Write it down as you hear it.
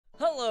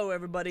Hello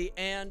everybody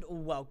and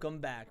welcome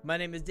back. My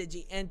name is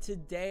Digi and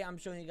today I'm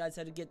showing you guys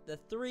how to get the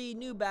 3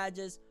 new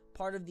badges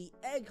part of the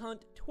Egg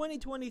Hunt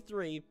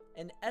 2023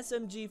 in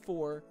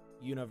SMG4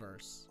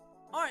 UNIVERSE.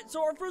 Alright,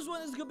 so our first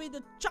one is going to be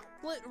the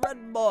chocolate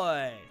red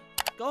boy.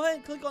 Go ahead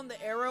and click on the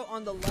arrow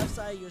on the left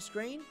side of your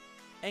screen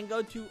and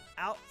go to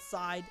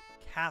outside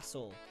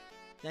castle.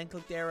 Then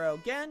click the arrow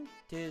again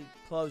to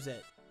close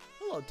it.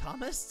 Hello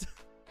Thomas.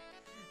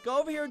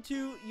 Go over here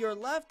to your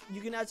left. You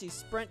can actually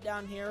sprint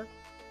down here.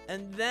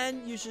 And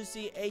then you should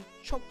see a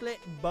chocolate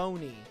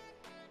bony.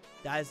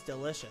 That is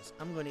delicious.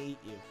 I'm going to eat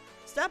you.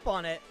 Step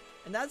on it,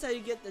 and that's how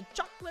you get the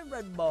chocolate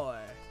red boy.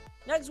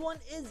 Next one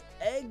is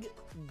egg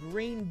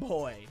green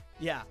boy.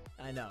 Yeah,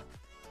 I know.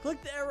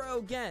 Click the arrow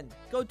again.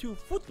 Go to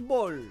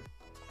football.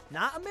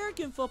 Not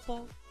American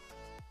football.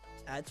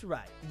 That's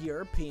right,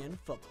 European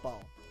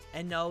football.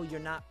 And no, you're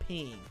not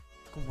peeing.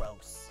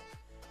 Gross.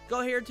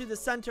 Go here to the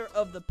center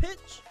of the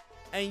pitch,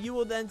 and you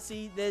will then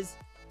see this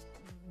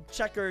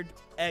checkered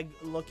egg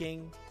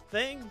looking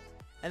thing,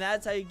 and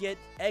that's how you get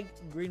egg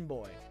green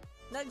boy.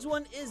 Next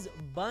one is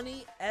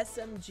bunny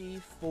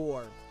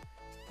SMG4.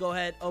 Go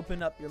ahead,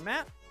 open up your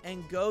map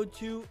and go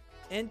to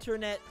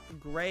internet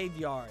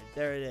graveyard.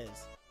 There it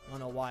is. I don't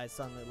know why it's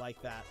suddenly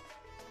like that.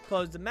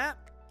 Close the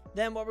map.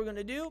 Then what we're going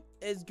to do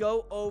is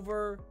go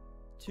over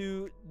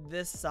to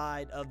this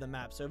side of the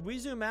map. So if we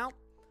zoom out,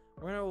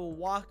 we're going to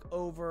walk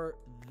over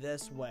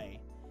this way.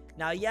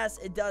 Now, yes,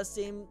 it does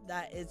seem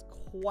that it's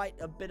quite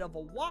a bit of a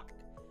walk.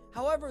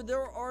 However,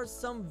 there are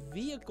some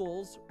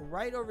vehicles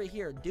right over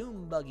here,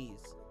 doom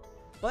buggies.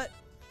 But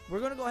we're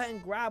going to go ahead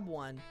and grab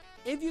one.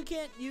 If you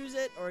can't use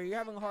it or you're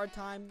having a hard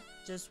time,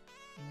 just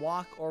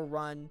walk or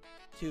run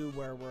to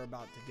where we're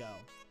about to go.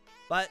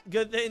 But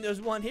good thing there's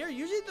one here.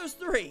 Usually there's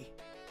 3.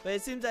 But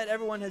it seems that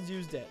everyone has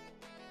used it.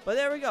 But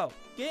there we go.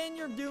 Get in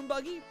your doom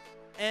buggy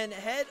and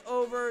head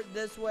over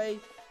this way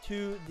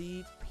to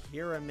the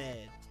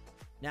pyramid.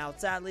 Now,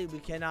 sadly, we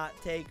cannot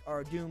take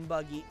our doom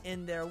buggy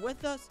in there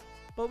with us,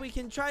 but we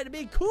can try to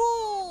be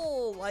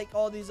cool like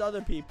all these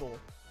other people.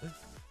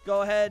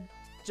 Go ahead,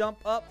 jump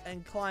up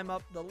and climb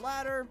up the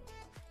ladder.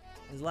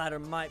 This ladder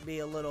might be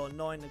a little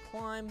annoying to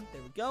climb.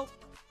 There we go.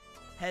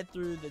 Head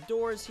through the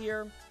doors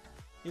here.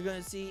 You're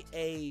going to see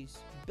a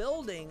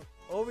building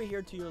over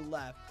here to your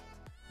left.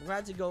 We're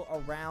going to have to go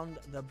around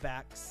the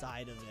back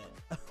side of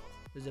it.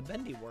 There's a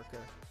bendy worker.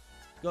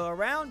 Go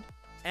around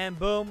and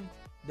boom.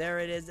 There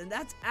it is, and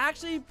that's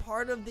actually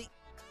part of the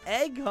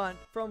egg hunt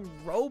from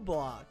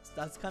Roblox.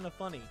 That's kind of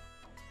funny.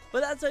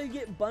 But that's how you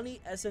get Bunny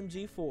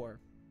SMG4.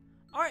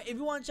 Alright, if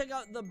you want to check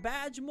out the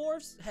badge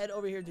morphs, head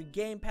over here to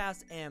Game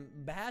Pass and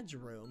Badge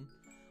Room.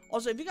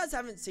 Also, if you guys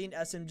haven't seen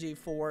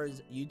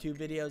SMG4's YouTube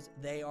videos,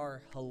 they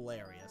are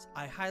hilarious.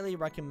 I highly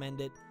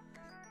recommend it.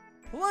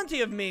 Plenty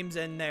of memes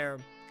in there.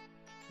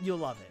 You'll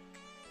love it.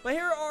 But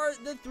here are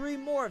the 3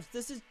 morphs.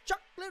 This is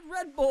Chocolate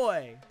Red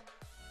Boy.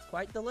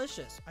 Quite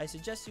delicious. I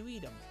suggest you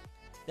eat them.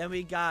 Then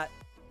we got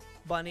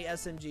Bunny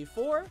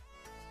SMG4.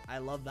 I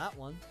love that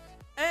one.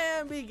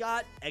 And we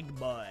got Egg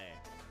Boy.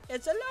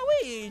 It's a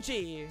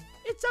Luigi.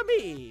 It's a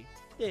me,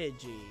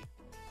 Digi.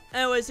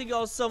 Anyways, thank you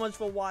all so much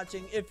for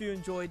watching. If you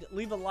enjoyed,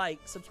 leave a like,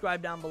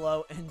 subscribe down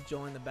below, and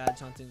join the badge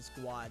hunting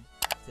squad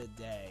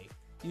today.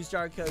 Use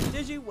star code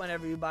Digi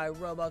whenever you buy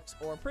Robux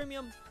or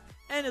Premium.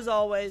 And as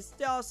always,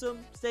 stay awesome,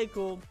 stay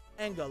cool,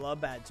 and go love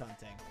badge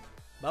hunting.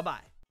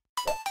 Bye-bye.